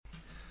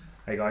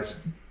Hey guys.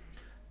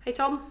 Hey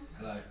Tom.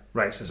 Hello.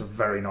 Rach, that's a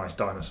very nice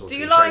dinosaur Do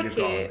you t-shirt like you've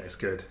got on. it? It's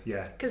good,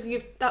 yeah. Because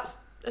that's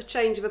a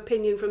change of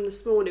opinion from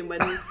this morning when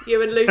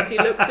you and Lucy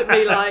looked at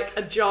me like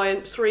a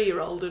giant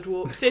 3-year-old had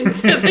walked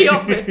into the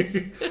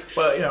office.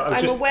 Well, you know,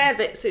 I'm aware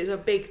that it's a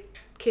big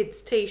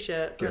kid's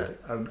t-shirt, but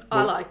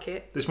I like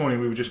it. This morning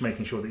we were just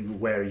making sure that you were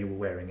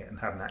wearing it and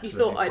hadn't You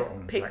accidentally thought put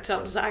on I'd picked up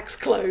clothes. Zach's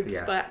clothes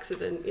Yeah. by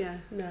accident. Yeah,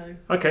 no.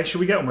 Okay,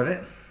 shall we get on with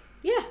it?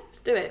 Yeah,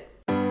 let's do it.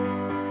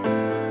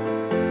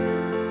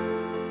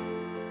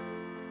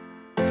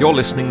 You're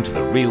listening to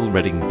the Real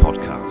Reading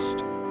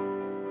Podcast.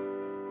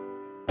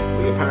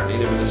 We apparently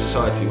live in a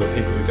society where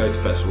people who go to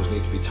festivals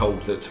need to be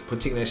told that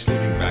putting their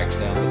sleeping bags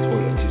down the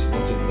toilet is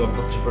not a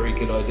very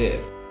good idea.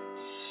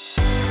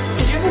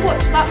 Did you ever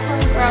watch that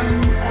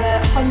programme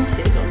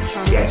Hunted on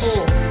Channel Yes.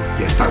 4?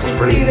 Yes, that Did you was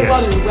see brilliant. the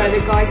Yes. one where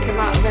the guy came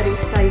out of Reading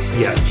Station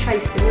Yeah. and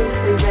chased him all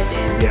through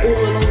Reading, Yeah. all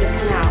along the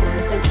canal, and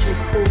eventually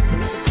caught him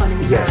at the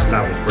Cunning Yes, Man?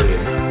 that was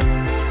brilliant.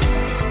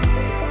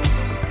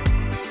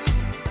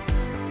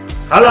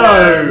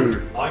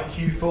 Hello! I'm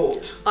Hugh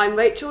Fort. I'm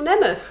Rachel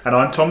Nemeth. And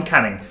I'm Tom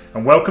Canning,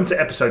 and welcome to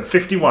episode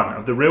 51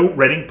 of the Real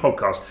Reading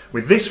Podcast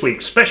with this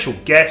week's special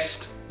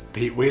guest,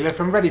 Pete Wheeler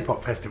from Ready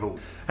Pop Festival.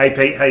 Hey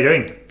Pete, how you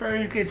doing?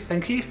 Very good,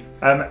 thank you.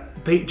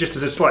 Pete, just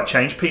as a slight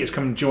change, Pete has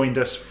come and joined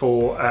us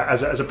for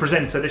as a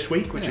presenter this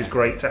week, which is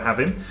great to have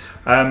him.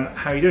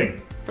 How are you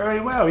doing? Very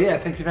well, yeah,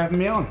 thank you for having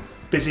me on.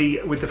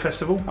 Busy with the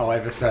festival? Oh,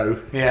 ever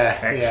so, yeah.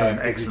 Excellent,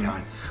 yeah, busy excellent.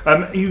 time.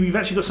 You've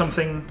actually got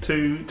something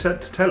to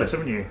tell us,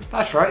 haven't you?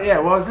 That's right, yeah,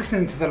 well I was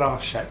listening to the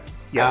last show,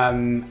 Yeah.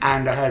 and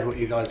I heard what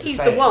you guys were He's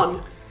saying. the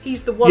one.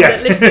 He's the one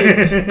Yes. that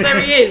listened. There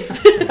he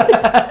is.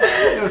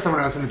 There was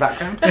someone else in the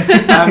background.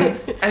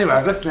 Anyway, I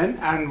was listening,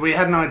 and we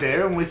had an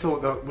idea, and we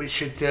thought that we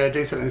should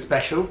do something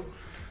special.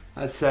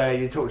 As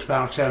you talked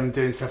about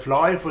doing stuff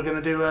live, we're going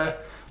to do a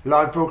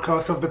live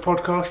broadcast of the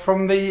podcast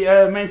from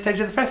the main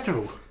stage of the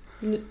festival.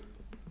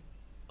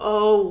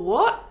 Oh,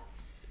 what?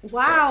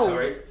 Wow.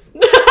 Sorry.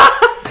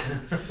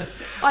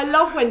 I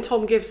love when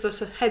Tom gives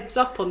us a heads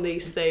up on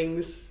these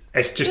things.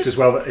 It's just as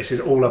well that this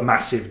is all a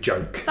massive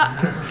joke.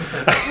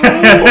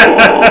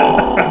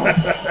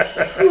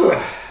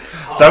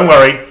 Don't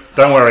worry,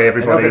 They're not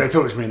everybody. going to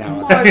talk to me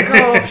now, Oh are they? my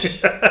gosh.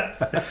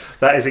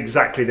 That is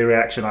exactly the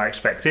reaction I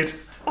expected.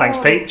 Thanks,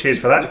 Pete. Cheers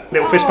for that.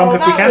 Little fist bump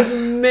if we that can. was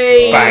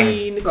mean.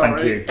 Bang. Thank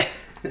Sorry. you.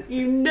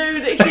 You knew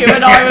that Hugh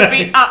and I would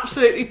be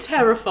absolutely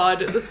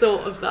terrified at the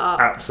thought of that.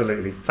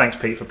 Absolutely. Thanks,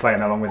 Pete, for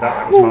playing along with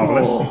that. That was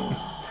marvellous.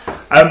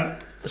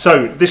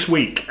 So, this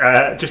week,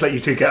 just let you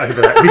two get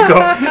over that, we've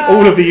got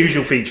all of the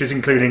usual features,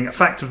 including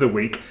Fact of the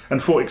Week and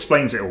Fort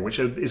Explains It All, which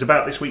is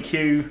about this week,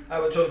 Hugh.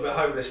 We're talking about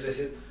homelessness.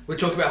 We're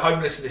talking about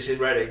homelessness in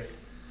Reading.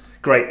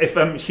 Great. If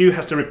Hugh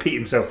has to repeat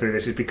himself through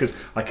this, it's because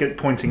I keep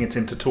pointing at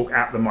him to talk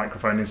at the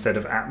microphone instead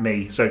of at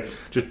me. So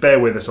just bear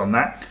with us on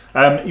that.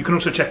 You can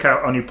also check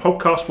out our new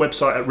podcast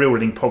website at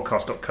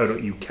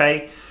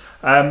realreadingpodcast.co.uk.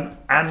 And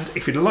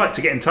if you'd like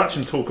to get in touch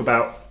and talk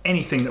about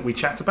anything that we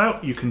chat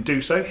about, you can do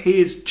so.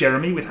 Here's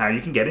Jeremy with how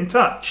you can get in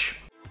touch.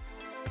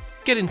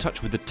 Get in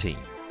touch with the team.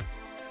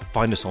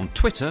 Find us on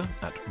Twitter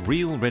at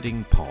Real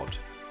Reading Pod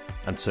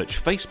and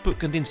search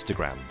Facebook and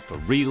Instagram for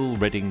Real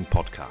Reading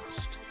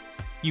Podcast.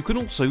 You can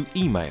also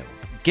email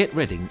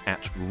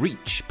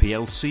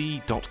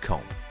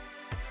getreading@reachplc.com.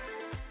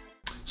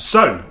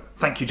 So,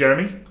 thank you,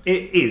 Jeremy.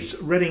 It is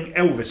Reading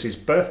Elvis's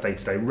birthday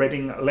today.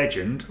 Reading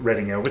legend,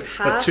 Reading Elvis.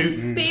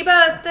 Happy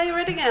birthday,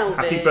 Reading Elvis.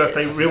 Happy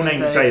birthday. Real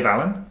name So- Dave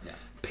Allen.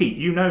 Pete,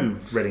 you know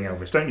Reading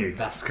Elvis, don't you?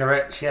 That's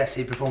correct, yes.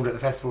 He performed at the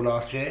festival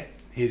last year.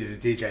 He did a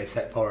DJ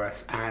set for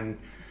us, and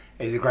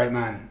he's a great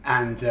man.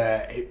 And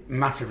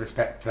massive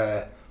respect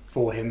for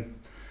him,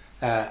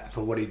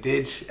 for what he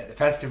did at the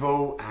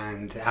festival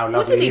and how What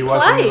lovely did he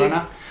was play? on the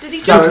run-up. Did he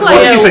So, just play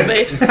what do you think?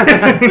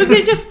 Elvis? Was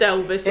it just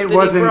Elvis? Or It did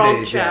was he branch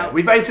indeed, yeah. out?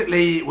 We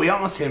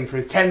asked him for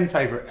his 10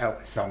 favourite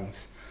Elvis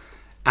songs.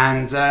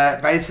 And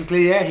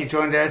basically, yeah, he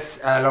joined us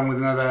along with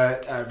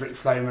another Rich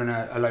Sloman,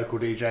 a local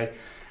DJ.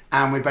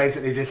 And we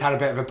basically just had a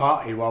bit of a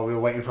party while we were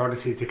waiting for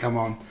Odyssey to come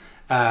on.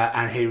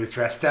 And he was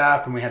dressed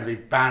up and we had a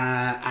big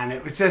banner. And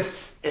it was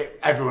just,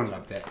 everyone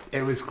loved it.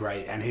 It was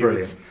great. And he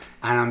Brilliant. was,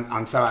 and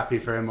I'm so happy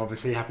for him,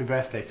 obviously. Happy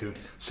birthday to him.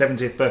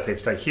 70th birthday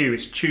today. Hugh,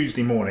 it's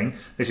Tuesday morning.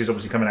 This is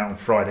obviously coming out on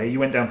Friday. You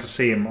went down to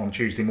see him on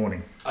Tuesday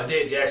morning. I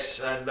did,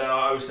 yes, and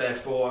I wasn't there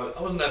for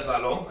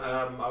that long.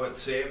 I went to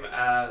see him,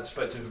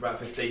 spoke to him for about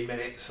 15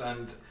 minutes,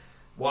 and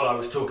while I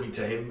was talking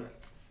to him,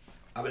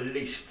 at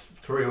least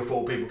 3 or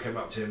 4 people came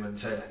up to him and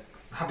said,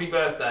 "Happy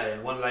birthday,"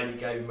 and one lady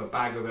gave him a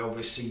bag of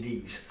Elvis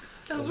CDs.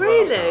 Oh, as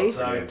really? Well.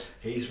 So Good.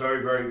 he's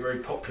very, very, very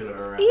popular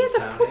around He is a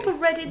town. proper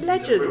Reading He's a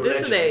legend, real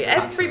isn't he? legend.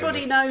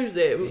 Everybody knows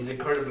him. He's an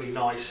incredibly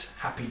nice,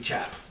 happy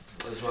chap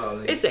as well.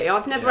 Is he?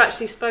 I've never Yeah.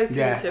 actually spoken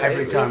Yeah, to him.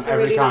 every He's time a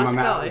really I nice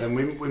met guy. with him,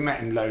 we met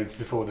him loads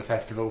before the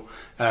festival.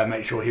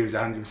 Make sure he was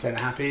 100%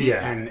 happy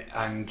Yeah. and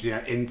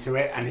into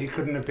it, and he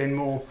couldn't have been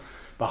more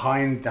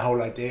behind the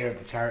whole idea of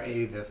the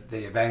charity,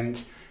 the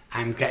event,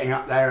 and getting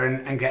up there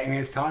and getting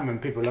his time,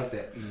 and people loved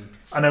it.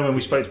 I know when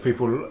we spoke to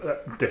people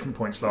at different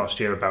points last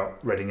year about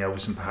Reading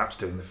Elvis and perhaps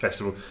doing the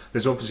festival,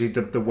 there's obviously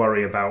the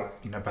worry about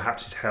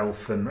perhaps his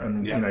health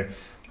and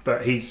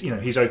but he's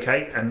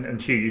okay.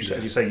 And Hugh,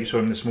 as you say, you saw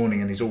him this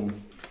morning and he's all.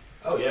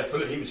 Oh yeah,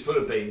 he was full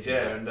of beans,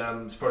 and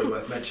it's probably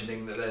worth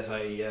mentioning that there's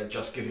a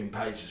Just Giving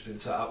page that's been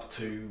set up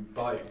to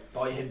buy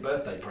him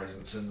birthday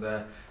presents, and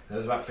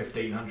there's about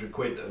 1,500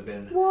 quid that have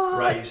been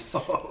raised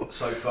so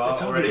far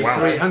already. It's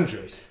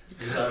 300.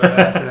 So,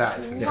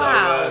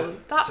 wow,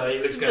 so he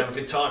looks going to have a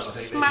good time. I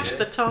think smash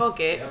the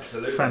target. Yeah,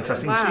 absolutely,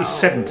 fantastic. Wow. He's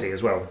 70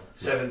 as well.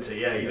 70,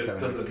 yeah. He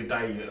doesn't look a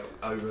day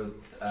over.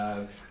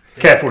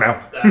 Careful now.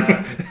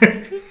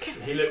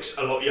 He looks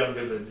a lot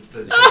younger than.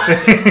 You.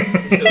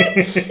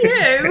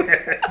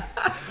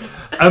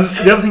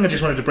 The other thing I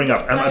just wanted to bring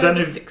up, and I don't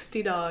know.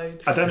 69.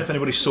 I don't know if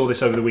anybody saw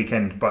this over the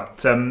weekend,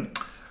 but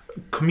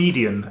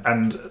comedian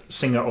and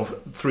singer of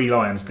Three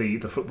Lions, the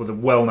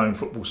well-known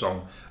football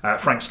song,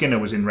 Frank Skinner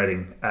was in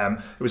Reading.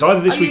 It was either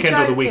this weekend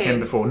or the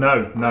weekend before.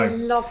 No.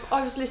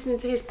 I was listening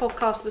to his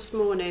podcast this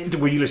morning.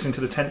 Were you listening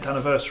to the 10th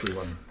anniversary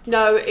one?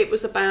 No, it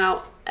was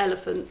about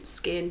elephant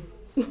skin.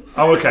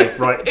 Oh, okay,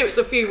 right. It was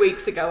a few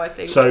weeks ago, I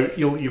think. So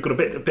you've got a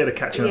bit of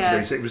catching up to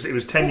do. So it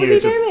was 10 what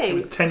years was he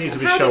doing? of 10 years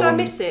of his How show. did I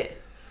miss it?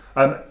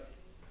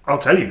 I'll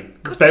tell you.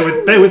 Bear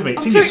with me.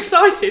 It's I'm too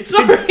excited.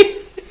 Sorry.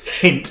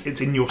 Hint: it's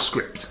in your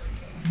script.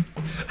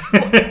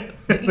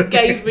 You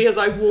gave me as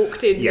I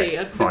walked in yes,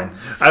 here. Fine.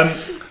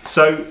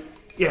 So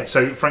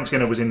Frank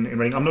Skinner was in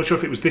Reading. I'm not sure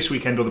if it was this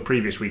weekend or the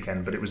previous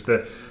weekend, but it was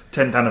the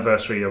 10th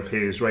anniversary of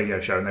his radio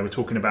show, and they were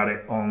talking about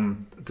it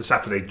on the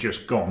Saturday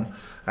just gone,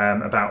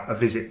 about a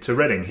visit to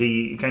Reading.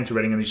 He came to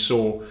Reading and he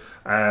saw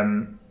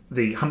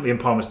the Huntley and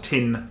Palmer's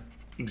tin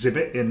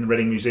exhibit in the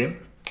Reading Museum,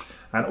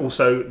 and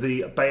also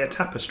the Beyer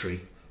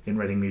Tapestry in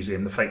Reading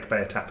Museum, the fake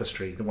Beyer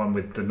Tapestry, the one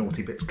with the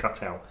naughty bits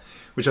cut out,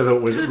 which I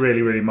thought was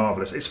really, really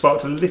marvellous. It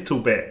sparked a little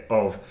bit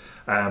of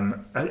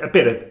a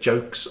bit of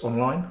jokes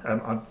online.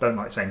 I don't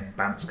like saying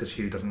bants because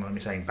Hugh doesn't like me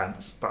saying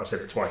bants, but I've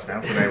said it twice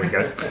now, so there we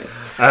go.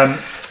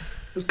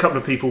 A couple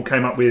of people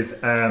came up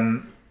with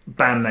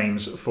band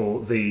names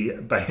for the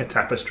Beyer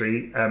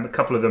Tapestry. A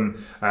couple of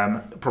them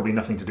probably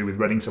nothing to do with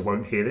Reading, so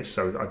won't hear this,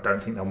 so I don't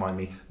think they'll mind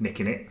me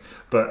nicking it.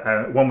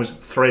 But one was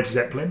Thread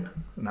Zeppelin,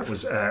 and that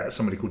was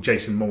somebody called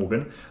Jason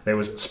Morgan. There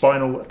was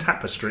Spinal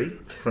Tapestry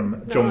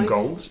from John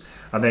Golds,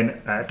 and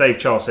then Dave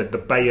Charles said the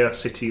Beyer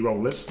City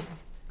Rollers,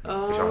 which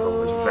I thought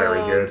was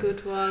very good.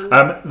 Good one.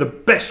 The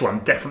best one,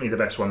 definitely the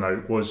best one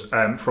though, was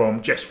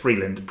from Jess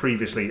Freeland,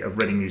 previously of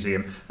Reading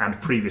Museum and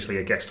previously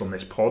a guest on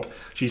this pod.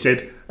 She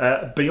said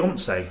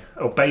Beyonce,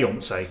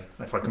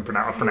 if I can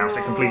pronounce. I pronounced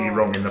it completely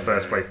wrong in the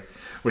first place,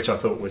 which I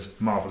thought was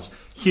marvellous.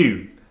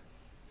 Hugh,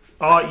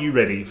 are you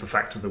ready for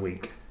Fact of the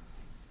Week?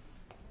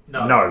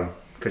 No,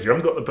 because you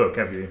haven't got the book,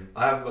 have you?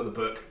 I haven't got the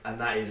book, and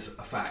that is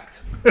a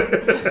fact.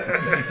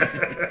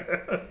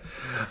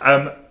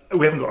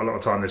 We haven't got a lot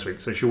of time this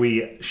week, so shall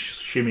we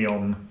shimmy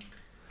on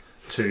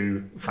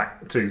to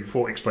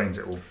Fort Explains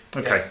It All?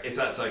 Okay, Yeah, if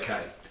that's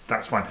okay.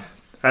 that's fine.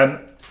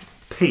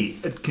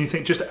 Pete, can you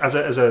think, just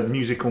as a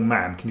musical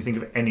man, can you think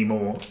of any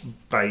more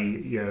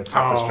Beyer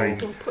Tapestry?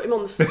 Don't put him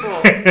on the spot.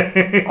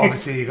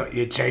 Obviously, you got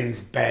your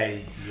James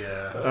Bay.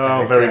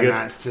 Oh, very good.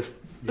 That's just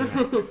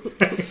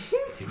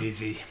too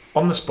easy.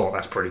 On the spot,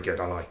 that's pretty good.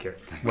 I like it.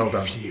 Well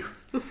done. Phew.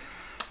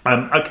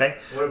 Okay.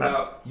 What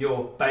about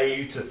You're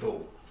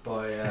Beautiful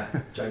by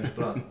James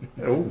Blunt?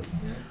 Oh,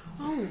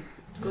 Oh,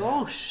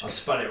 gosh. I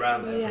spun it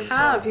round there. You for the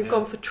have. song, You've yeah.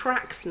 gone for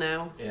tracks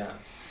now. Yeah.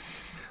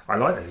 I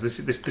like this.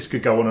 This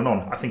could go on and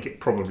on. I think it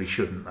probably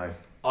shouldn't, though.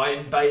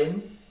 Iron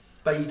Baden.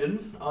 I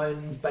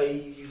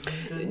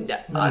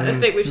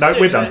think we've No, we're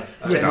switched done. it.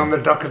 Sitting on the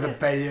dock of the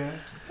Bayer.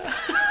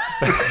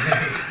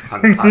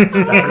 I'm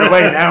stepping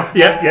away now.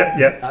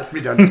 Yeah. That's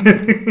me done.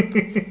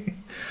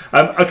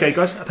 Okay,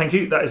 guys, thank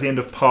you. That is the end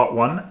of part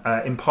one.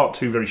 In part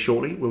two, very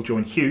shortly, we'll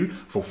join Hugh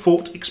for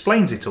Fort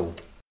Explains It All.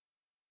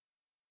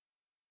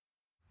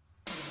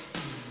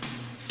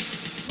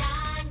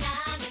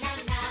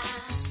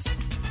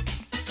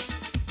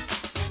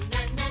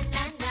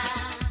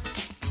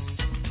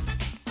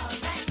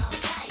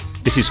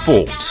 This is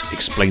Fort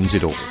Explains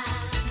It All.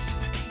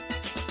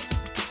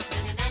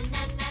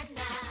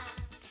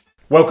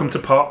 Welcome to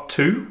part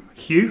two.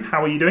 Hugh,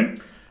 how are you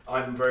doing?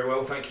 I'm very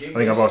well, thank you. I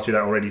think I've asked you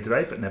that already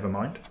today, but never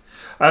mind.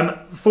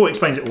 Fort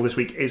Explains It All this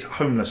week is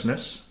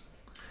homelessness.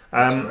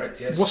 That's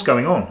correct, yes. What's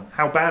going on?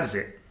 How bad is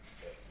it?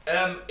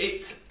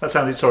 That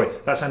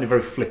sounded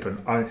very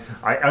flippant.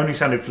 I only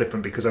sounded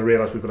flippant because I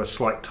realised we've got a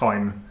slight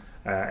time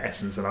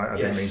essence, and I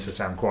didn't mean to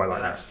sound quite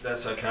like that.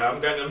 That's okay. I'm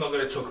not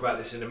going to talk about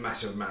this in a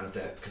massive amount of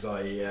depth because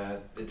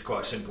it's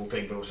quite a simple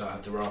thing, but also I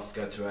have to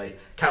go to a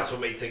council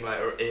meeting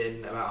later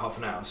in about half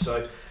an hour.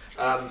 So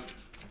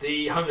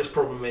the homeless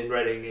problem in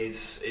Reading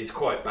is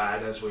quite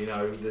bad, as we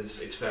know.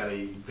 It's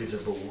fairly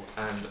visible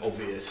and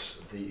obvious,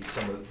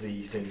 some of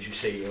the things you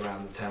see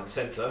around the town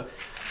centre.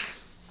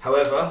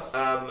 However,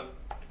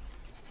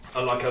 a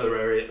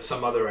unlike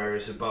some other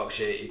areas of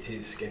Berkshire, it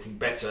is getting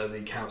better.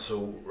 The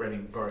council,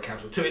 Reading Borough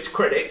Council, to its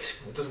credit,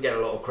 it doesn't get a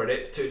lot of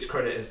credit. To its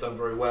credit, has done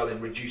very well in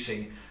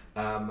reducing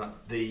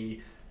the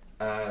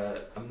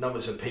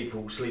numbers of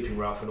people sleeping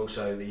rough, and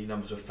also the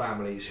numbers of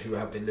families who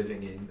have been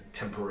living in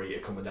temporary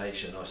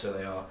accommodation. So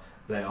they are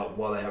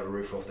while they have a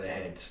roof over their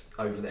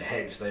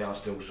heads, they are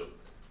still sort of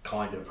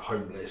kind of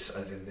homeless,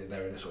 as in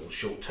they're in a sort of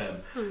short-term,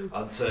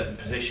 uncertain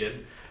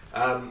position.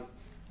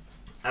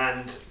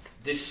 And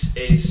this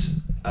is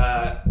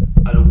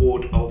an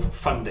award of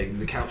funding.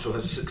 The council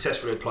has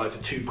successfully applied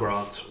for 2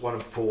 grants, one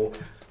for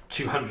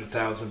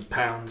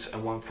 £200,000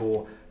 and one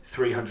for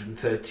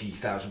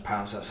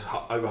 £330,000. That's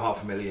over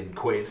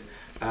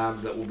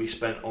 £500,000 that will be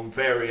spent on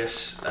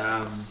various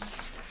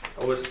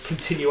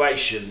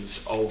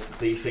continuations of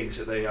the things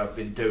that they have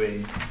been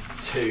doing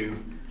to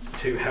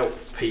help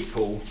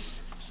people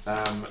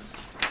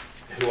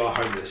who are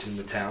homeless in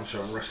the town.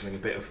 So I'm wrestling a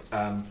bit of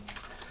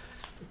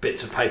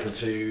bits of paper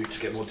to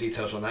get more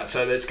details on that.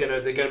 So they're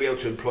going to be able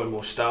to employ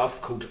more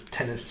staff called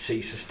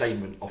tenancy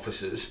sustainment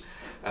officers,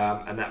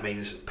 and that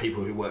means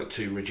people who work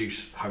to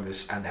reduce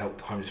homeless and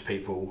help homeless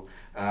people.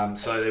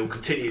 So they will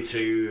continue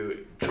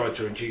to try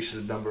to reduce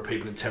the number of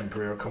people in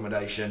temporary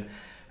accommodation,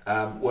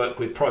 work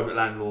with private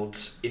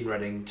landlords in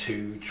Reading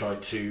to try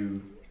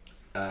to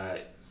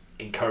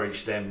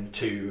encourage them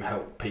to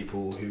help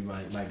people who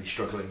may be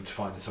struggling to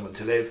find somewhere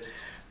to live,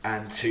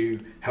 and to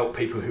help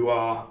people who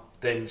are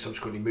then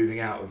subsequently moving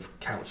out of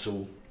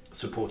council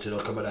supported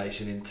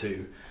accommodation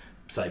into,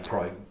 say,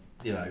 private,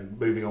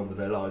 moving on with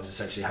their lives,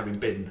 essentially having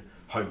been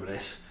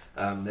homeless.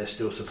 There's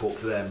still support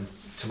for them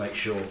to make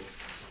sure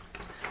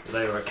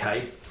they're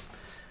okay.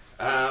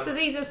 So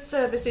these are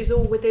services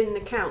all within the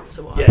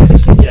council? Yes.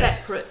 This is yes.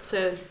 separate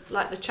to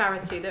like the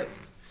charity that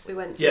we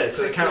went to? Yeah,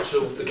 so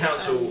the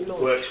council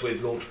Launch. works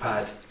with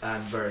Launchpad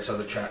and various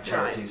other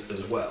charities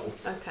as well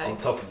Okay. on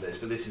top of this,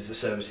 but this is the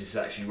services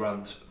that actually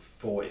runs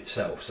for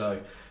itself.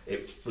 So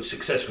it was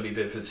successfully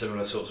bid for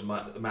similar sorts of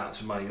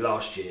amounts of money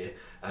last year,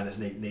 and has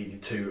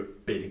needed to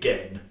bid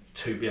again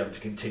to be able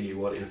to continue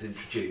what it has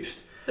introduced.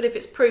 But if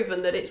it's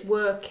proven that it's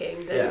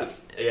working, then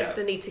Yeah.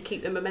 they need to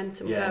keep the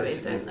momentum Yeah, going,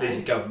 these don't they?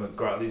 are government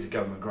grants. These are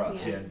government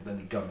grants. Yeah. Yeah, and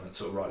the government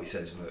sort of rightly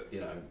says that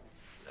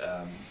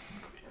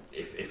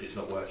if it's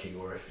not working,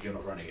 or if you're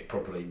not running it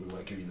properly, we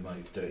won't give you the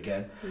money to do it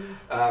again.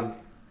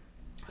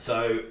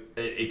 So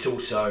it's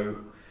also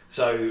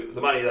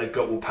the money they've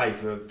got will pay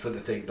for the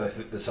thing.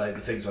 They say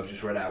the things I've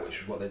just read out, which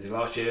is what they did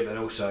last year, but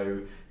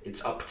also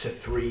it's up to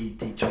 3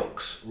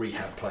 detox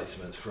rehab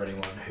placements for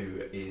anyone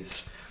who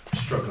is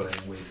struggling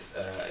with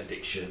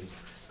addiction.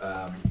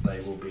 They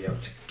will be able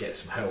to get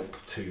some help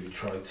to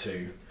try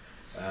to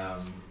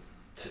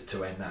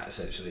end that,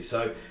 essentially.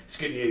 So it's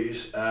good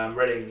news.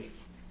 Reading,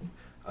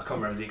 I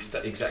can't remember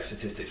the exact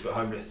statistics, but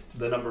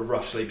the number of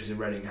rough sleepers in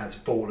Reading has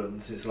fallen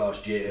since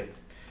last year,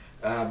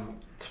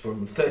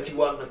 from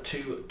 31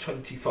 to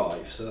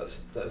 25. So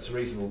that's a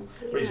reasonable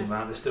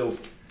amount. There's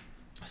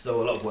still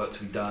a lot of work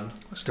to be done.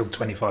 Still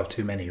 25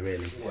 too many,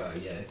 really. Well,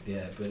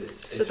 yeah, but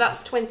it's So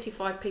that's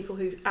 25 people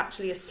who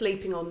actually are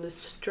sleeping on the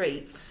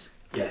streets.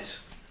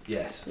 Yes.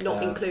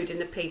 Not including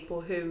the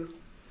people who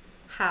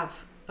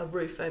have a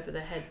roof over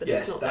their head, but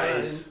yes, it's not that their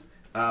is,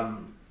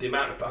 own. The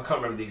amount of, I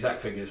can't remember the exact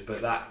figures,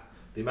 but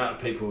the amount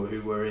of people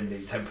who were in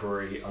the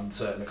temporary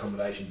uncertain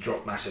accommodation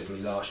dropped massively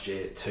last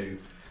year to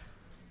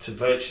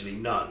virtually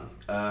none.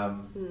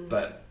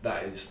 But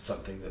that is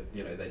something that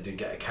they do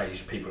get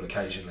people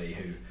occasionally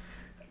who,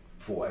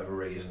 for whatever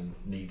reason,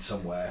 need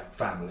somewhere.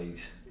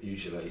 Families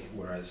usually,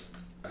 whereas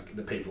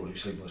the people who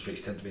sleep on the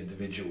streets tend to be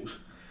individuals.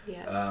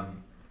 Yeah.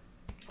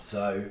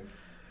 So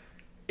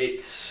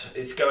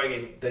it's going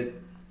in.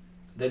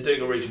 They're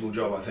doing a reasonable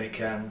job, I think,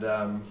 and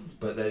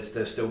but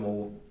there's still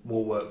more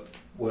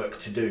work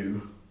to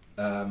do,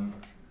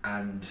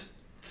 and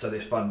so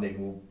this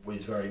funding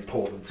is very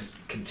important to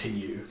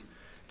continue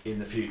in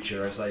the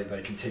future as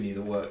they continue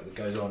the work that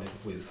goes on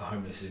with the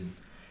homeless in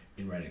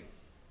Reading.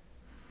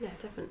 Yeah,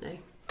 definitely.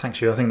 Thanks,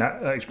 Hugh. I think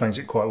that explains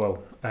it quite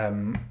well.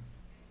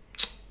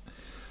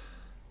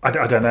 I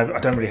don't know. I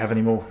don't really have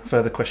any more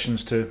further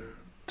questions to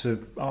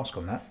ask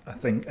on that. I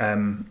think,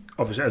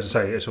 obviously, as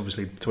I say, it's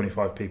obviously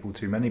 25 people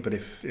too many, but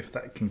if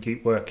that can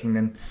keep working,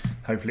 then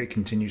hopefully it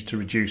continues to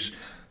reduce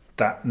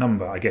that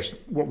number. I guess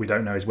what we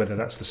don't know is whether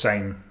that's the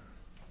same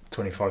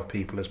 25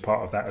 people as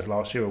part of that as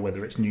last year, or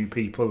whether it's new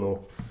people,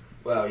 or...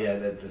 Well, yeah,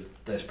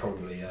 there's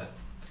probably a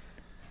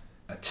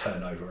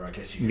turnover, I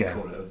guess you could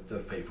call it,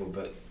 of people,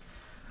 but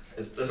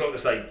as long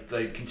as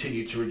they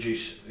continue to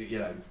reduce,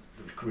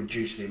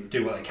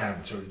 do what they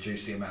can to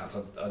reduce the amount.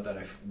 I don't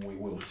know if we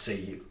will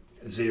see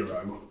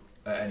 0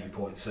 at any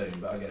point soon,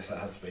 but I guess that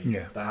has to be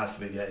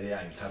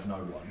the aim, to have no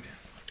one.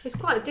 It's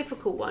quite a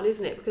difficult one,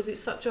 isn't it? Because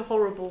it's such a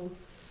horrible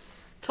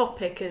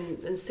topic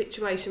and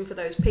situation for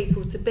those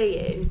people to be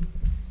in.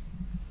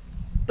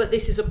 But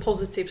this is a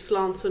positive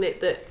slant on it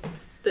that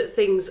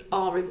things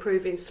are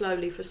improving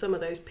slowly for some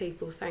of those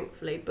people,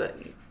 thankfully. But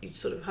you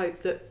sort of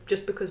hope that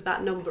just because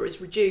that number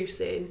is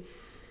reducing,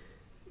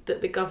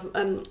 that the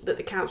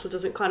council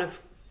doesn't kind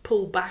of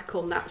pull back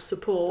on that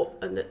support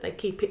and that they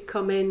keep it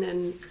coming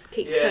and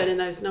keep turning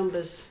those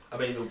numbers. I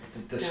mean,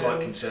 the slight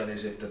concern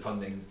is if the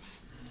funding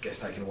gets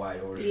taken away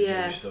or is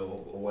reduced or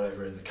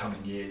whatever in the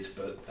coming years,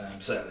 but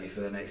certainly for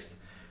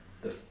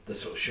the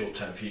sort of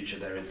short-term future,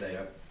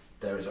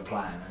 there is a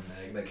plan,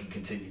 and they can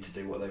continue to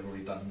do what they've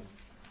already done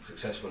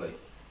successfully.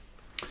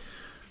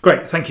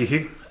 Great, thank you,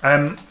 Hugh.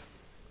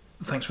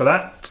 Thanks for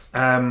that.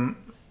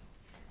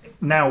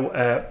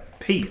 Now,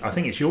 Pete, I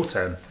think it's your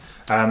turn.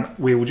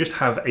 We will just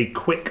have a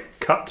quick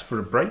cut for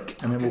a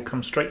break, and then we'll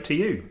come straight to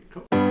you.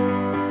 Cool.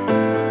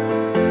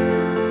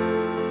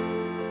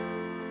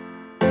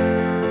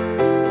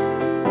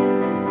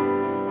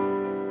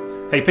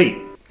 Hey, Pete.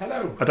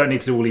 Hello. I don't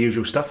need to do all the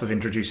usual stuff of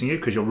introducing you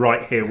because you're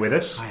right here with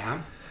us.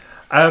 I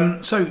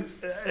am.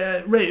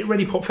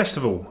 Ready Pop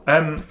Festival.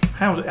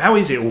 How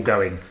is it all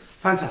going?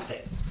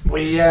 Fantastic.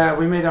 We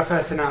made our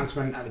first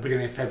announcement at the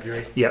beginning of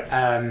February.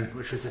 Yep.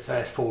 Which was the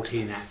first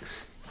 14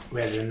 acts.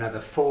 We had another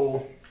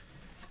 4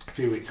 a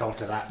few weeks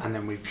after that, and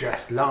then we've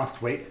just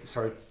this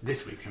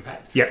week in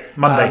fact. Yeah,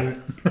 Monday.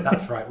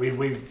 That's right.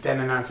 We've then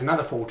announced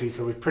another 40,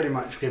 so we've pretty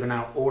much given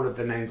out all of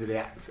the names of the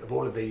acts of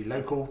all of the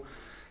local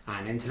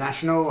and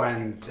international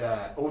and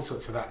all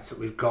sorts of acts that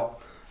we've got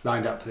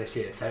lined up for this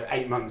year. So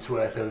 8 months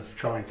worth of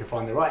trying to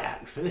find the right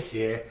acts for this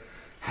year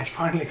has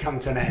finally come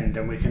to an end,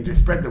 and we can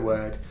just spread the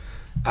word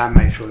and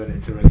make sure that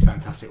it's a really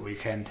fantastic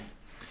weekend.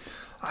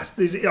 I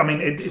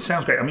mean, it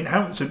sounds great. I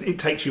mean, so it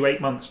takes you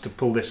 8 months to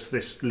pull this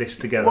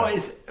list together?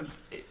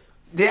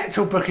 The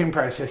actual booking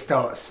process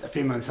starts a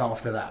few months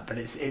after that, but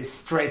it's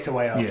straight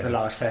away after the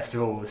last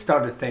festival. We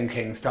started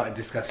thinking, started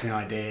discussing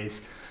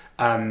ideas,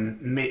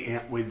 meeting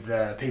up with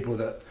people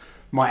that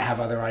might have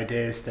other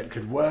ideas that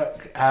could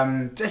work.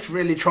 Just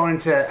really trying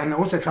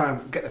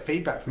to get the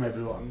feedback from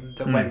everyone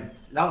that went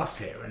last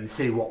year and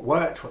see what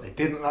worked, what they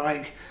didn't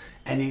like,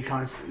 and you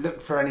kind of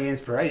look for any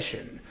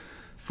inspiration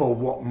for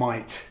what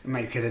might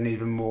make it an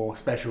even more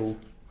special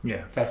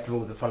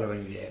festival the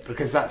following year,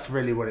 because that's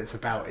really what it's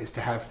about, is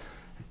to have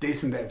a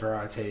decent bit of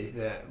variety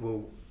that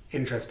will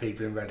interest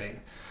people in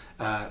Reading,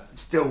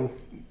 still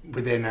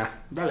within a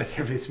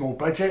relatively small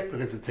budget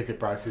because the ticket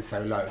price is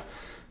so low,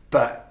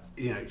 but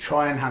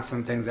try and have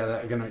some things there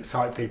that are going to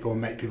excite people and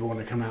make people want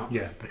to come out,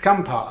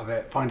 become part of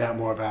it, find out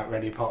more about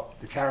Ready Pop,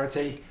 the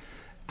charity,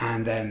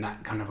 and then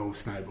that kind of all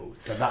snowballs.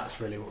 So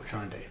that's really what we're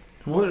trying to do.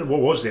 What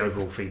was the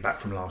overall feedback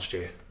from last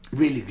year?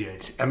 Really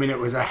good. I mean, it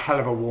was a hell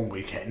of a warm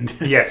weekend.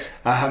 Yes.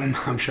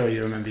 I'm sure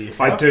you remember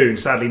yourself. I do.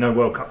 Sadly, no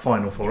World Cup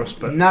final for us.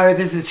 But no,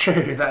 this is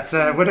true.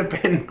 That would have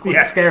been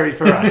quite scary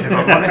for us, if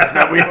I'm honest,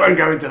 but we won't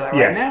go into that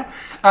right now.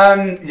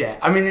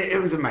 I mean,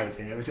 it was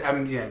amazing. It was,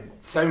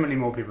 so many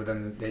more people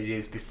than the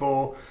years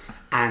before,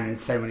 and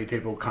so many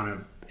people kind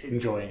of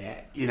enjoying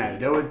it.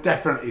 There were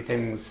definitely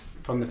things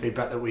from the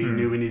feedback that we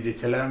knew we needed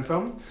to learn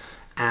from,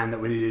 and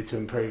that we needed to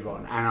improve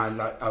on. And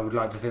I would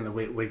like to think that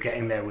we're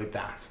getting there with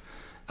that.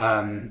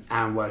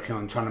 And working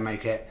on trying to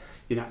make it,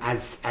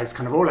 as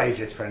kind of all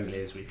ages friendly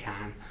as we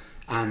can,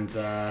 and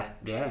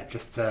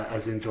just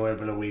as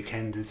enjoyable a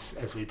weekend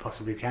as we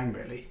possibly can,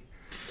 really.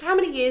 How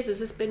many years has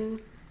this been?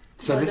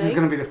 So this is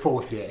going to be the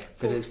 4th year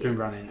that it's been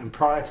running, and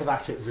prior to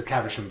that it was a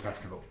Caversham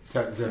festival.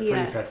 So it was a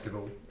free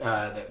festival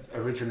that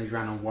originally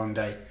ran on 1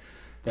 day,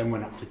 then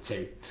went up to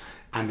 2,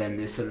 and then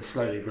this sort of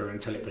slowly grew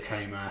until it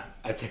became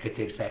a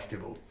ticketed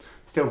festival.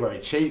 Still very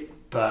cheap,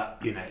 but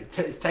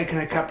it's taken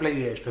a couple of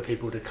years for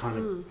people to kind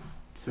of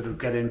sort of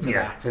get into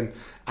that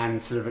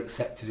and sort of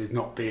accept it as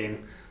not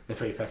being the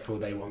free festival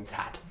they once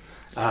had.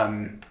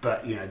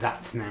 But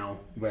that's now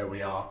where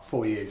we are,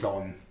 4 years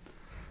on.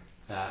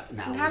 Now.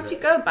 And how do you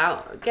go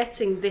about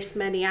getting this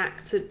many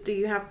acts? Do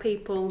you have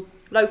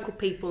local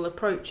people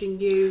approaching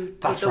you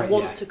that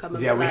want to come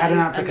and play? We had an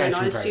application and then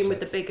I process. assume with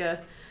the bigger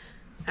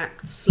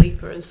acts,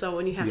 Sleeper and so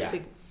on, you have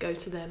to go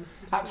to them.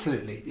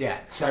 Absolutely, yeah.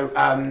 So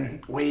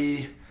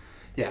we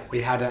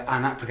had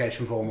an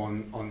application form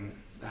on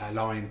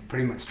line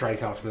pretty much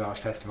straight after the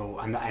last festival,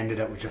 and that ended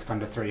up with just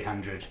under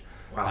 300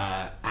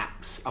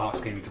 acts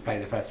asking to play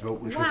the festival,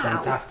 which was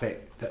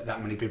fantastic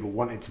that many people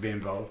wanted to be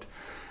involved.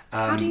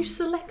 How do you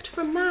select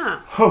from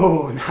that?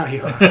 Oh, now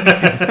you're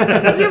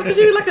asking. Do you have to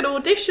do like an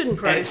audition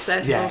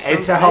process or something?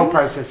 It's a whole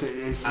process.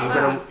 You've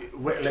got to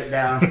whittle it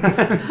down.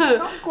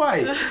 Not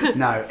quite.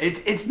 No,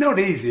 it's not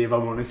easy, if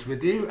I'm honest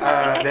with you.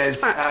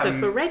 X Factor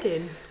for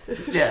Reading.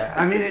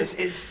 I mean,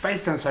 it's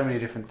based on so many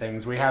different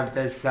things.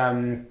 There's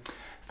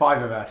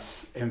 5 of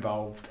us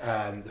involved,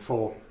 the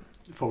 4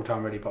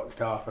 full-time Ready Pop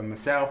staff and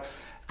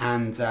myself,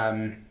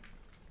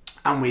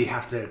 and we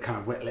have to kind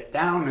of whittle it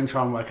down and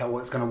try and work out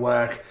what's going to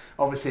work.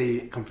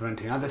 Obviously,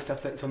 complementing other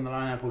stuff that's on the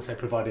lineup, also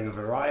providing a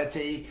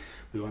variety.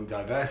 We want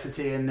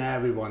diversity in there.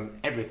 We want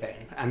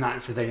everything, and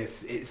that's the thing.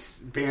 It's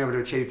being able to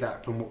achieve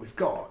that from what we've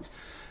got,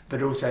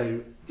 but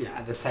also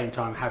at the same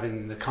time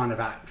having the kind of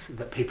acts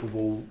that people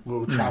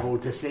will travel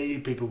to see.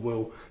 People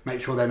will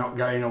make sure they're not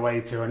going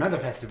away to another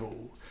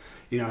festival.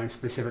 and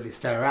specifically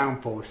stay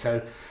around for.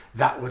 So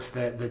that was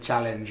the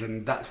challenge,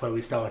 and that's where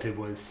we started.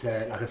 Was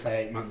like I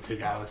say, 8 months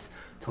ago, I was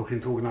talking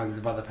to organisers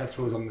of other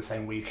festivals on the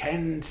same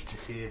weekend to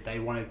see if they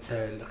wanted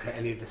to look at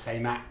any of the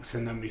same acts,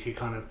 and then we could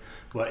kind of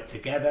work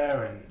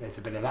together. And there's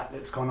a bit of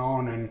that's gone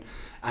on,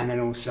 and then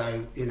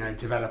also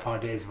develop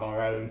ideas of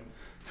our own,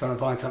 trying to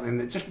find something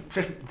that just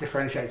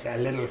differentiates it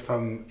a little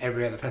from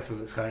every other festival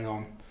that's going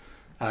on,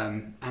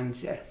 and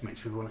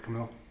makes people want to come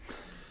along.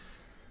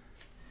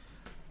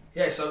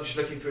 Yes, I'm just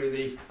looking through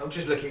the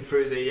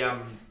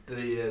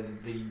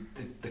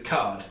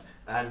card,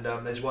 and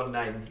there's one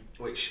name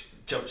which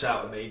jumps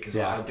out at me because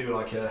I do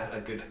like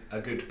a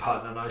good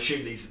pun, and I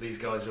assume these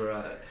guys are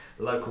a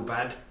local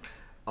band.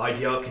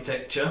 ID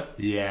Architecture.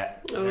 Yeah.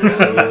 Clever.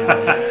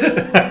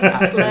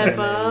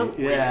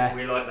 Yeah.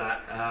 We like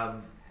that.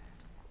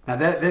 Now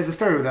there's a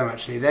story with them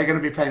actually. They're going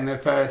to be playing their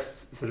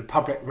first sort of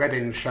public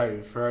Reading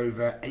show for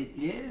over 8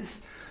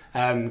 years.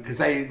 Because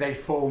they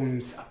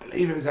formed, I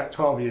believe it was about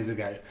 12 years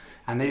ago,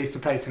 and they used to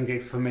play some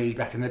gigs for me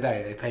back in the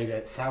day. They played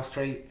at South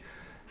Street,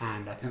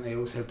 and I think they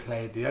also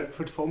played the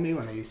Oakford for me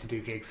when they used to do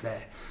gigs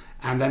there.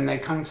 And then they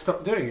kind of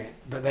stopped doing it,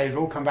 but they've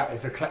all come back.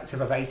 There's a collective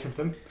of 8 of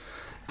them,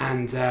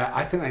 and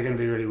I think they're going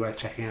to be really worth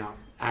checking out.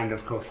 And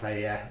of course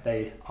they are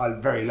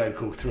very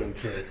local through and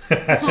through.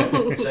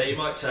 So you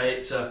might say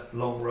it's a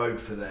long road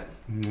for them.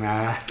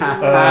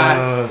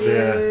 Oh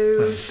dear.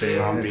 Oh dear.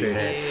 Can't beat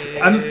this.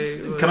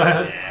 Can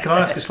I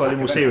ask a slightly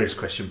more serious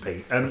question,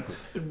 Pete? No,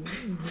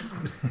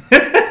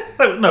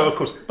 of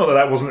course, not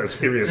that wasn't a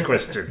serious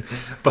question,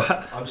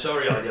 but I'm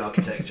sorry, ID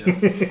Architecture.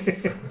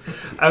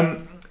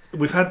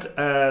 We've had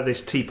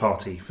this Tea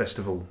Party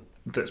festival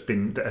that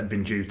had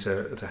been due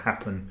to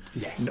happen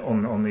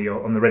on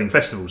the Reading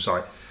Festival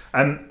site,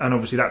 and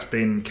obviously that's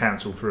been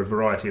cancelled for a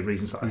variety of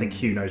reasons that I think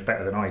Hugh knows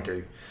better than I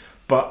do.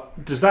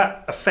 But does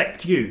that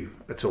affect you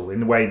at all in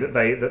the way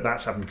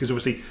that's happened? Because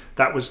obviously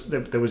there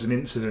was an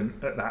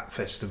incident at that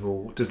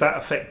festival. Does that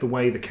affect the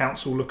way the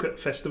council look at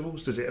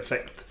festivals? Does it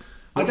affect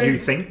what you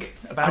think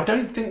about? I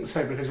don't think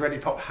so, because Ready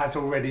Pop has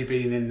already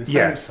been in the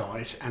same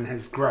site and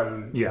has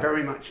grown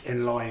very much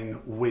in line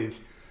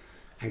with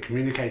and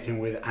communicating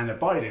with and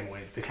abiding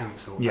with the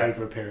council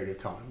over a period of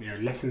time.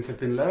 Lessons have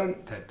been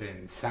learnt. There have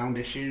been sound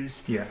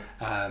issues,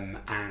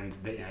 and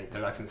the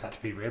licence had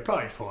to be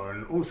reapplied for,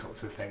 and all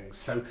sorts of things.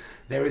 So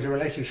there is a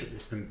relationship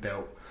that's been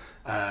built,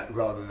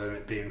 rather than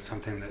it being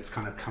something that's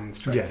kind of come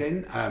straight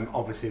in.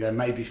 Obviously, there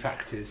may be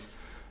factors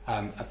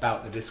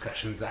about the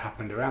discussions that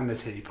happened around the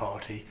Tea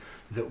Party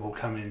that will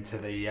come into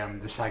the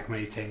SAG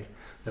meeting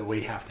that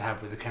we have to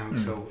have with the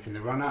council in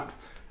the run-up,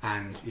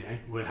 and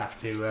we'll have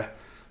to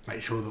make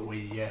sure that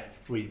we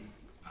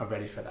are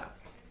ready for that.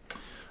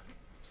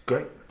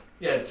 Great.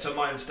 Yeah, so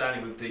my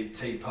understanding with the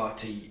Tea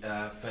Party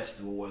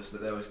festival was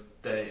that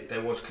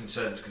there was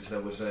concerns because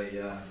there was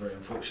a very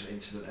unfortunate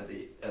incident at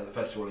the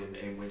festival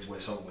in Windsor where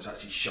someone was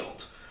actually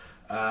shot.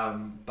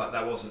 But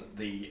that wasn't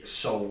the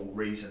sole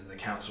reason the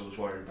council was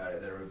worried about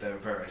it. There were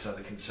various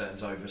other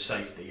concerns over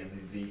safety and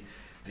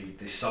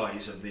the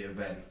size of the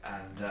event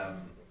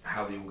and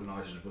how the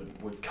organisers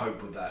would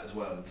cope with that as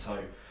well. And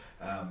so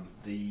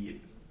the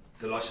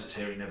licence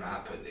hearing never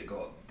happened. It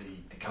got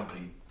the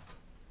company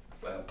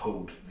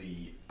pulled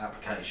the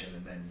application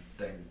and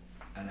then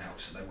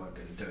announced that they weren't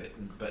going to do it.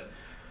 But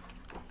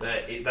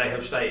they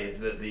have stated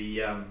that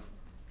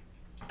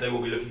they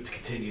will be looking to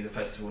continue the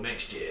festival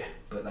next year,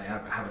 but they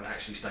haven't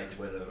actually stated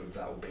whether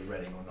that will be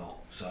Reading or not.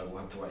 So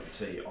we'll have to wait and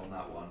see on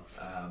that one.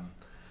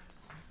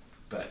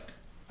 But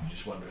I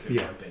just wonder if it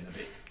might have been a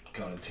bit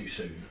kind of too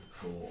soon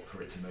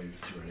for it to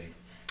move to Reading.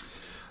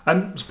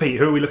 So Pete,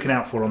 who are we looking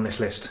out for on this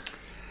list?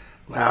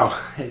 Well,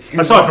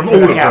 aside from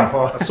all of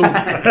them,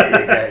 there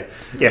you go.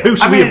 Yeah, who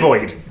should we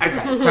avoid?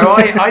 Okay, so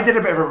I did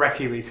a bit of a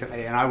recce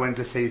recently, and I went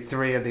to see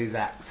 3 of these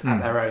acts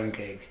at their own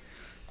gig,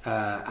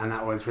 and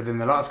that was within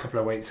the last couple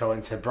of weeks. I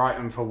went to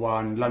Brighton for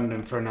one,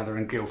 London for another,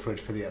 and Guildford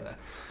for the other.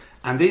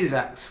 And these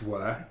acts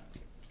were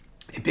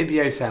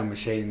Ibibio Sound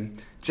Machine,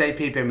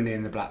 JP Bimini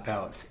and the Black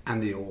Belts,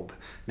 and the Orb.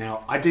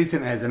 Now, I do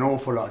think there's an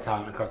awful lot of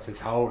talent across this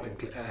whole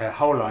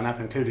lineup,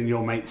 including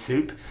your mate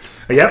Soup,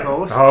 of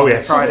course. Oh,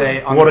 yes.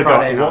 Friday night. What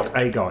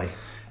a guy.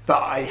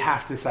 But I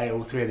have to say,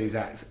 all 3 of these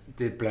acts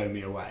did blow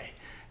me away.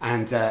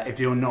 And if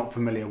you're not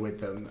familiar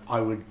with them,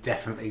 I would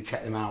definitely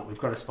check them out. We've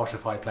got a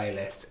Spotify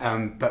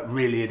playlist, but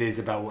really it is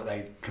about what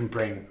they can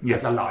bring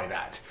as a live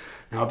act.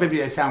 Now,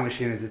 Ibibio Sound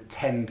Machine is a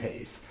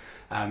 10-piece.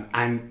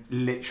 And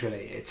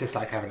literally, it's just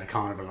like having a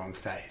carnival on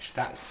stage.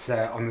 That's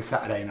on the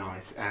Saturday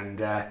night, and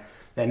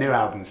their new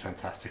album's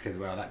fantastic as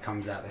well. That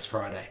comes out this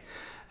Friday.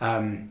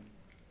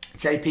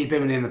 JP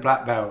Bimini and the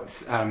Black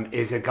Belts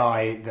is a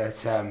guy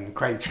that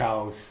Craig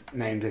Charles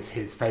named as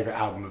his favourite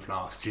album of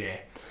last year,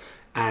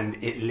 and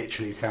it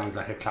literally sounds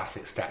like a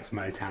classic Stax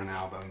Motown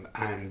album.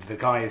 And the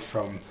guy is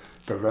from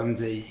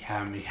Burundi.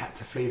 He had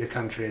to flee the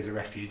country as a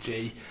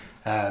refugee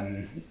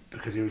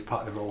because he was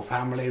part of the royal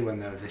family when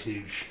there was a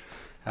huge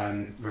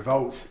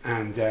revolt,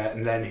 and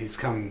then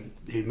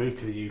he moved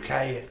to the UK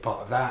as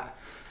part of that,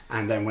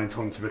 and then went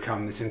on to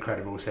become this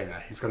incredible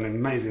singer. He's got an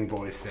amazing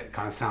voice that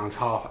kind of sounds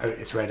half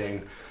Otis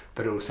Redding,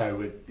 but also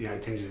with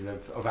tinges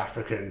of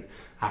African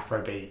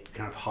Afrobeat,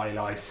 kind of high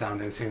life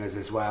sounding singers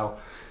as well.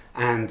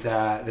 And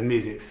the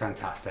music's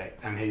fantastic,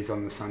 and he's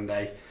on the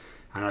Sunday,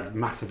 and I'd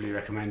massively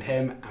recommend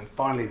him. And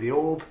finally The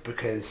Orb,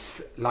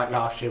 because like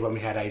last year when we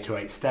had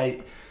 808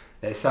 State,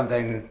 there's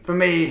something, for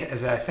me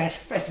as a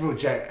festival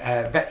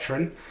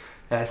veteran,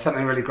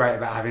 something really great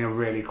about having a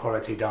really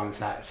quality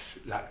dance act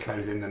like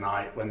closing the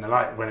night when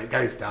it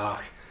goes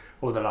dark,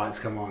 all the lights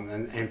come on,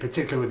 and in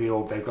particular with The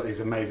Orb, they've got these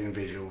amazing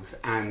visuals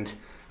and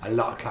a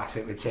lot of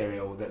classic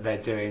material that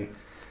they're doing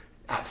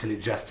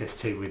absolute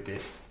justice to with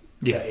this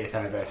 30th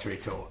anniversary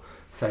tour.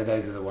 So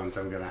those are the ones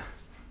I'm gonna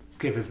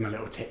give as my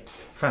little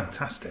tips.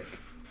 Fantastic.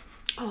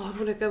 Oh, I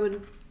want to go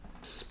and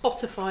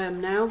Spotify them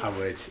now. I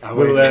would.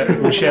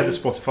 We'll share the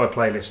Spotify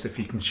playlist if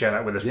you can share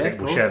that with us. Yeah,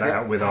 We'll share that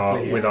out with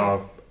our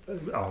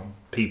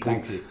people.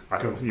 Thank you.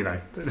 Cool.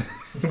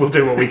 We'll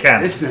do what we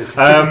can. Listeners.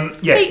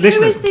 Yes, Pete,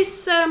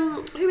 listeners.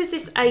 Who is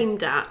this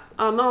aimed at?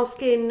 I'm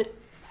asking.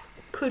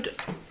 Is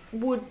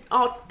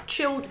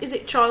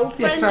it child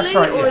friendly, Yes, that's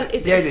right, or yeah.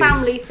 is Yeah, it a it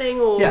family thing?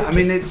 Or Yeah, I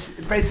mean, it's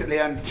basically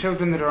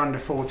children that are under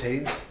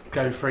 14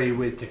 go free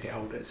with ticket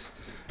holders.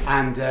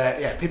 And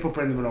people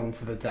bring them along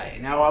for the day.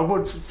 Now, I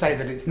would say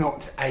that it's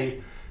not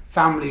a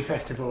family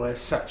festival as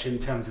such, in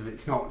terms of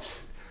it's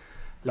not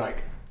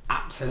like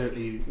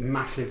absolutely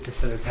massive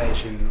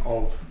facilitation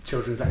of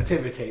children's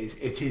activities.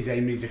 It is a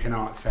music and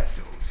arts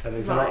festival. So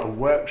there's a lot of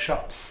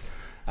workshops,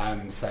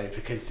 so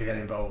for kids to get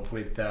involved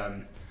with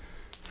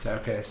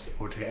circus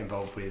or to get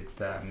involved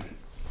with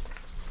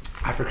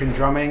African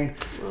drumming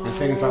and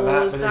things like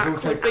that. But there's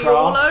also crafts.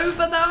 All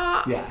over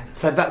that. Yeah,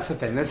 so that's the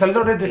thing. There's a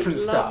lot of different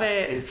We'd stuff. love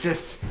it. It's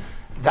just,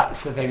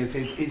 that's the thing.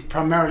 It's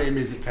primarily a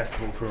music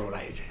festival for all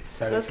ages.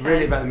 So it's Okay.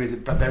 really about the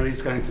music, but there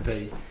is going to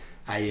be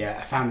a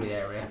family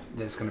area.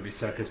 There's going to be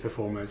circus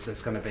performers.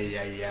 There's going to be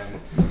a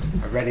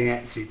Reading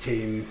Etsy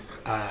team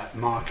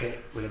market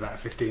with about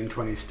 15,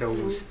 20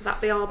 stalls. That'd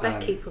be our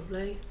Becky,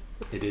 probably.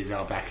 It is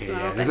our Becky, Our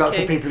yeah. There's lots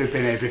of Becky. people who've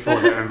been here before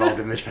that are involved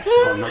in this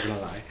festival, I'm not going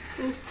to lie.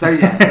 So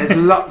yeah, there's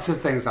lots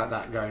of things like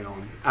that going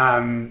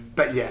on.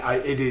 But yeah,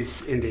 it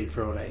is indeed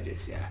for all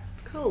ages, yeah.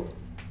 Cool.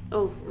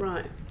 Oh,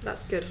 right.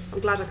 That's good. I'm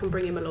glad I can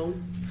bring him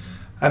along.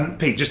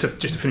 Pete, just to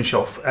finish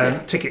off,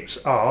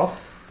 tickets are...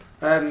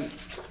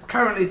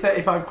 Currently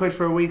 £35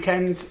 for a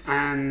weekend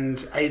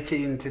and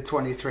 18 to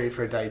 23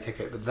 for a day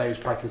ticket, but those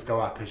prices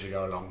go up as you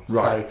go along.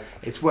 Right. So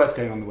it's worth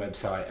going on the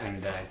website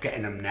and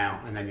getting them now,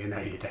 and then you know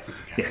you're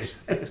definitely going.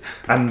 Yes.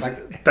 And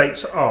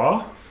dates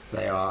are...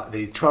 They are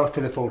the 12th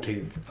to the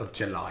 14th of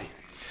July.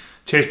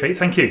 Cheers, Pete.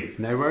 Thank you.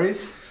 No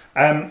worries.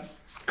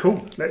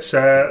 Cool. Let's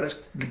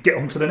get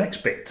on to the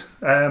next bit,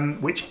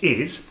 which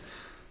is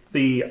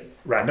the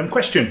random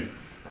question.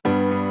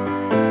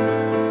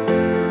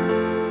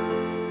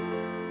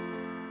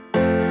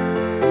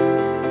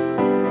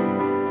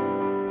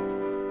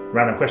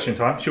 Random question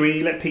time. Should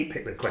we let Pete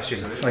pick the question?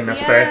 Absolutely. I think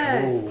that's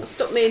fair. Ooh.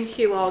 Stop me and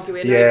Hugh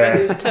arguing Yeah.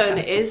 over whose turn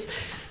it is.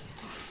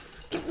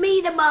 Give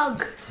me the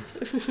mug.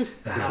 The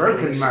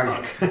broken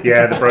mug.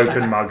 Yeah, the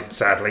broken mug,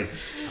 sadly.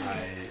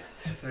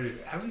 So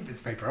how many bits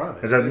of paper are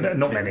there? There's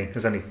not many.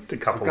 There's only a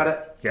couple. Got it.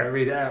 Yeah. Go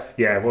read it out.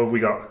 Yeah, what have we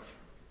got?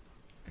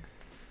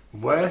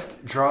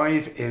 Worst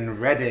drive in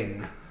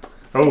Reading.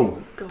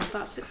 Oh, God,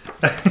 that's it.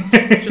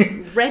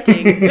 Just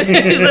Reading,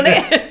 isn't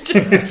it?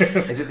 Just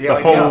Is it the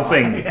whole IPR?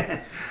 thing.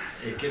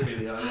 It give me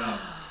the idea.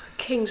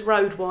 King's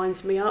Road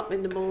winds me up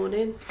in the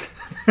morning.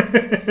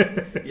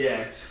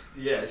 It's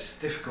a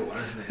difficult one,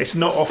 isn't it? It's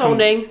not often.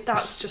 Sonning,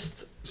 that's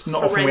just It's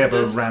not often we have a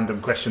horrendous.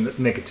 random question that's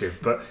negative,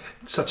 but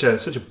it's such a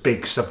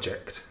big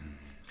subject.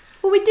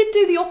 Well, we did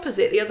do the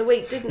opposite the other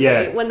week, didn't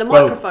Yeah. we? When the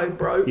Well, microphone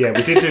broke. Yeah,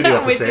 we did do the We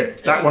opposite.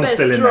 did That one's best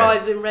still in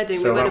drives there. in Reading.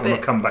 So we went that a one will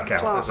bit come back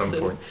out at some Clarkson.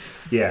 point.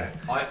 Yeah.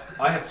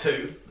 I have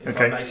two, if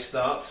Okay. I may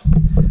start.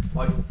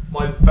 My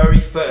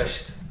very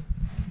first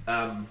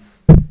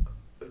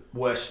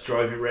worst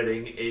drive in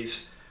Reading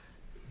is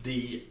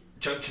the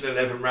Junction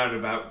 11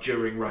 roundabout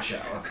during rush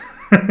hour.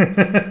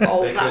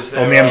 Oh, Because that's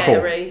On the M4.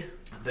 scary.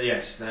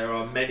 Yes, there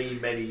are many,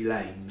 many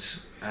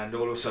lanes, and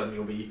all of a sudden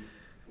you'll be,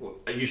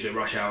 usually at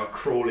rush hour,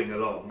 crawling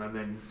along, and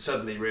then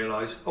suddenly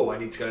realise, I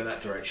need to go in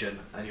that direction,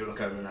 and you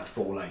look over and that's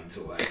 4 lanes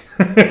away.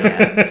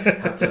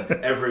 Yeah.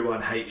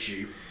 Everyone hates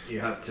you. You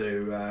have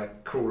to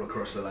crawl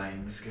across the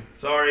lanes.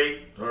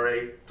 Sorry.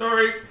 In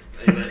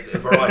a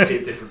variety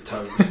of different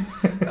tones.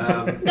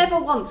 Never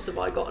once have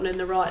I gotten in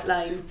the right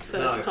lane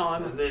first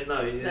time. And then,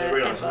 you There,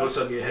 realise, and all ever. of a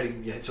sudden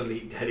you're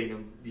suddenly heading,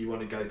 and you want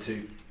to go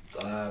to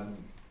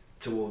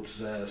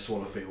towards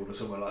Swallowfield or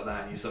somewhere like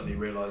that, and you suddenly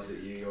realise that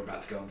you're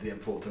about to go onto the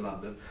M4 to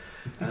London,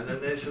 and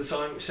then there's a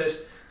sign which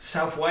says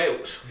South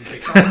Wales. You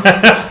think,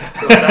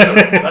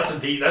 that's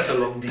a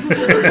long detour,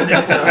 isn't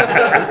it? So,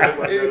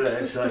 won't go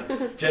there.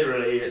 So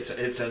generally,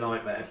 it's a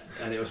nightmare,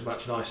 and it was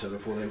much nicer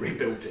before they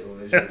rebuilt it all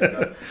those years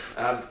ago.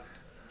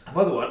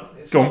 Another one,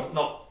 it's Go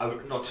not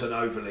an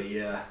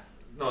overly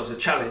not as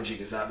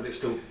challenging as that, but it's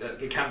still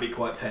it can be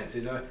quite tense.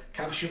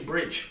 Caversham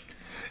Bridge.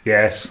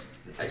 Yes.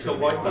 It's got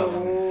white glove.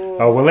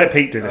 Oh, we'll let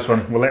Pete do this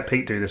one. We'll let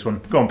Pete do this one.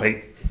 Go on,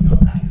 Pete. It's not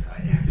that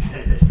exciting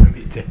for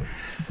me to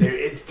do.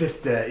 It's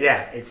just,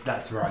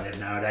 that's where I live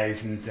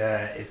nowadays, and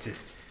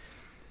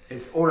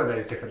it's all of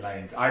those different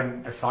lanes.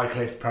 I'm a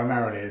cyclist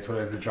primarily as well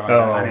as a driver,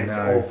 and it's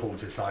awful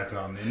to cycle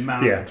on. The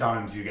amount of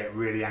times you get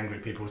really angry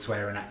people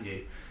swearing at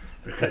you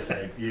because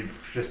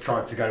you've just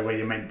tried to go where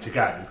you're meant to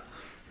go,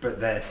 but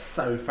they're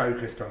so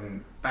focused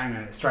on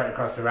banging it straight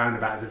across the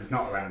roundabout as if it's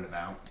not a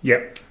roundabout.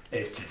 Yep.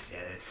 It's just,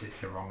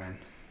 it's the wrong end.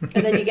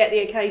 And then you get the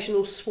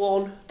occasional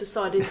swan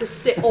deciding to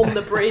sit on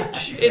the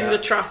bridge in the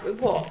traffic.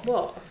 What?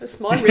 That's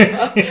my river.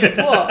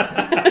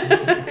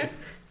 What?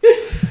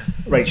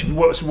 Rachel,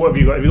 what have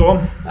you got? Have you got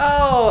one?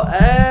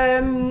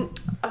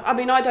 I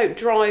mean, I don't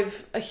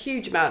drive a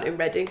huge amount in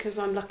Reading because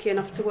I'm lucky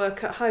enough to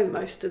work at home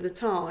most of the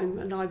time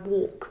and I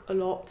walk a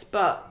lot,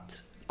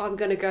 but I'm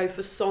going to go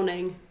for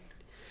Sonning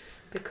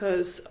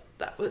because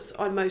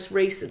I most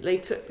recently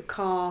took the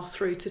car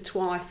through to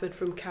Twyford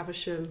from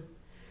Caversham,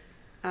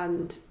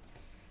 and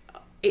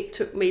it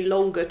took me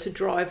longer to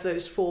drive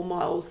those 4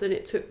 miles than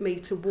it took me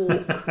to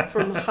walk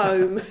from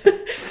home.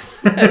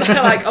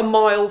 Like a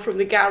mile from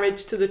the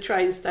garage to the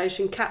train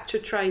station, catch a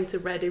train to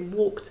Reading,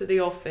 walk to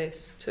the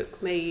office.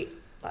 Took me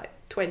like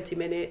 20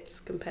 minutes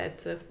compared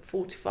to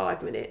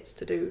 45 minutes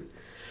to do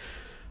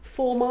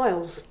 4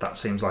 miles. That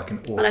seems like an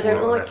awful and I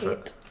don't lot like of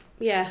effort. it.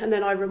 Yeah, and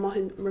then I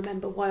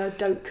remember why I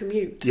don't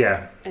commute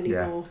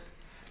anymore.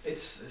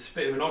 It's a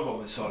bit of an odd one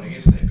with Sonning,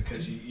 isn't it?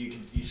 Because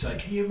you say,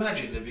 can you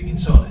imagine living in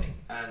Sonning?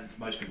 And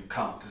most people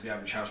can't, because the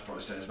average house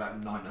price there is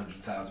about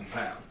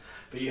 £900,000.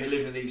 But you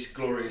live in these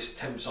glorious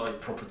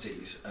Thameside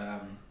properties,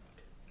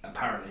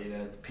 apparently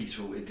in a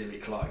peaceful,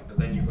 idyllic life. But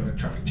then you've got a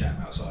traffic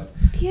jam outside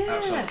your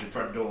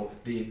front door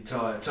the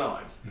entire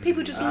time.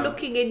 People just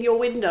looking in your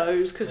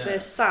windows because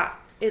they're sat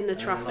in the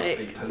traffic.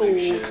 There must be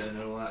pollution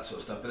and all that sort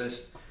of stuff. But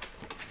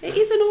it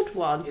is an odd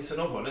one. It's an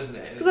odd one, isn't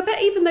it? Because I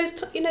bet even those,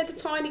 the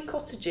tiny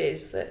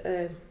cottages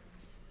that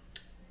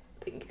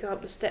you go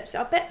up the steps,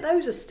 I bet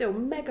those are still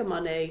mega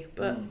money.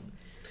 But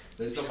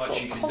there's not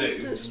much you can do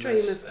constant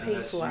stream of people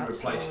unless you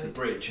outside. replace the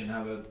bridge and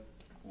have a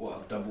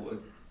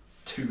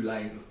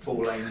 2-lane,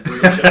 4-lane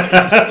bridge.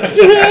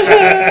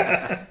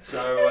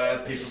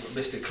 So people,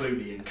 Mr.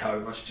 Clooney and co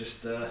must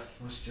just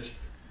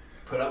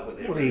put up with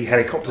it. Well, he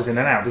helicopters in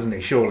and out, doesn't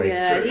he? Surely.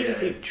 Yeah, True, he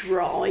doesn't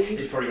drive.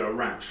 He's probably got a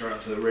ramp straight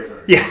up to the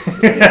river.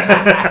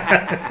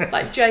 Yeah.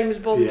 Like James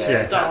Bond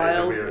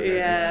style.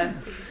 Yeah.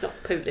 He's not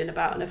pootling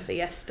about in a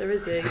Fiesta,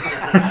 is he?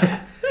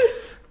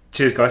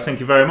 Cheers, guys. Thank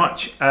you very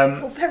much.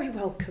 You're very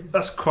welcome.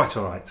 That's quite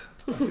all right.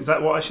 Is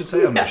that what I should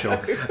say? I'm not sure.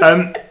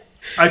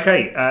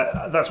 Okay,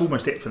 that's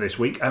almost it for this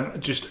week.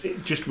 Just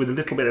with a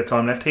little bit of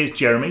time left, here's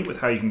Jeremy with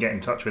how you can get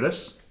in touch with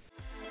us.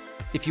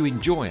 If you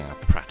enjoy our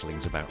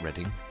prattlings about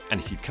Reading, and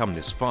if you've come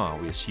this far,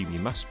 we assume you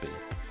must be,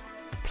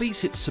 please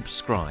hit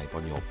subscribe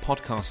on your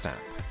podcast app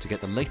to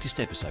get the latest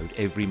episode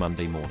every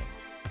Monday morning.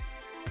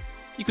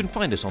 You can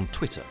find us on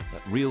Twitter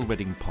at Real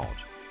Reading Pod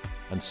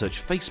and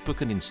search Facebook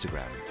and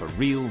Instagram for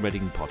Real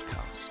Reading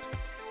Podcast.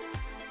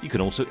 You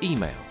can also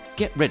email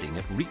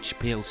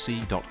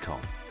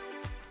getreading@reachplc.com.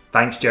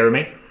 Thanks,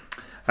 Jeremy.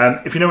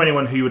 If you know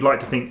anyone who you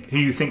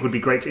think would be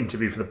great to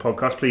interview for the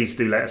podcast, please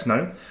do let us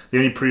know. The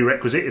only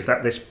prerequisite is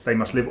that they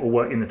must live or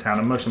work in the town,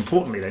 and most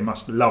importantly, they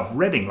must love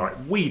Reading like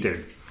we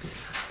do.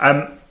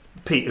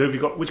 Pete, who have you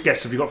got? Which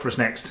guests have you got for us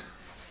next?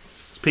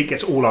 Pete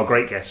gets all our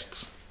great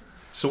guests,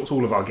 sorts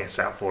all of our guests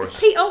out for us.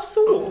 Pete, our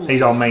source.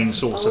 He's our main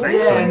source of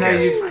excellent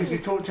guests. Because you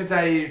talked to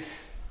Dave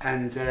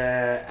and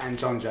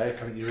John Joe,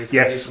 haven't you,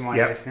 recently? Yes. From my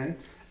listening,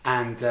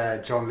 and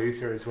John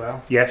Luther as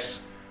well.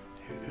 Yes.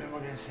 Who am I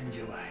going to send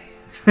you away?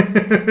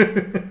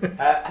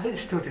 I think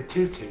she talked to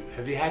Tutu.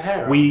 Have you had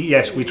her? We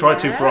tried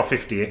to for our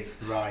 50th,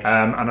 right?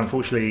 And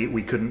unfortunately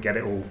we couldn't get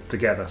it all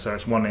together. So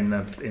it's one in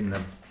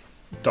the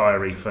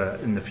diary for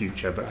in the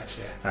future. But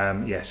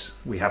yes,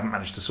 we haven't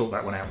managed to sort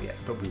that one out yet.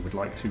 But we would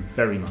like to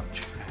very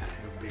much. It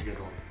would be a good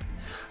one.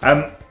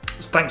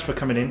 Thanks for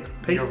coming in,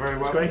 Pete. You're very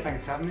welcome.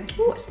 Thanks for having me.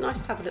 Oh, it's nice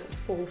to have a little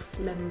fourth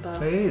member.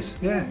 It is,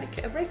 yeah. Make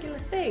it a regular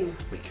thing.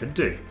 We could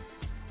do.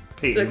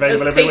 Pete, Look,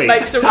 available as every Pete week.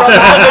 makes a run out the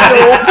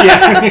door.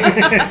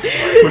 Yeah.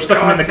 We've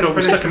stuck him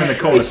in the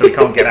corner so he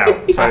can't get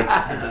out. So,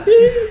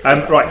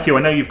 right, Hugh,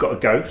 I know you've got to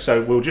go,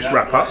 so we'll just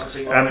wrap up.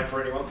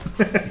 For anyone.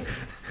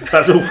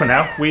 That's all for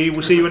now. We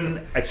will see you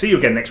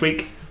again next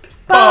week.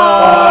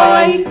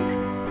 Bye.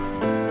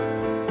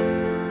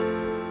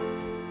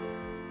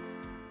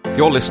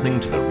 You're listening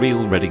to the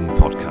Real Reading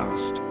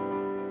Podcast.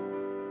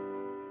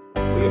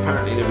 We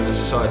apparently live in a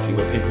society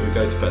where people who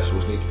go to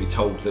festivals need to be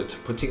told that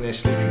putting their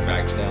sleeping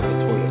bags down the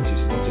toilet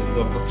is not a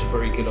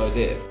very good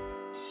idea.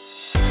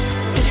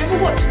 Did you ever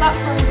watch that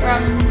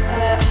programme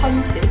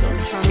Hunted on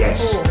Channel 4?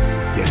 Yes,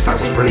 that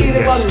Did was you see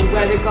brilliant. the one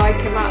where the guy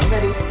came out of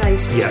Reading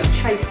Station and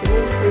chased him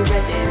all through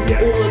Reading,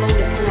 all along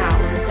the canal,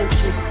 and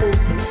eventually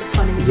caught him at the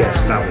Cunning Yes,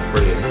 Town? that was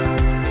brilliant.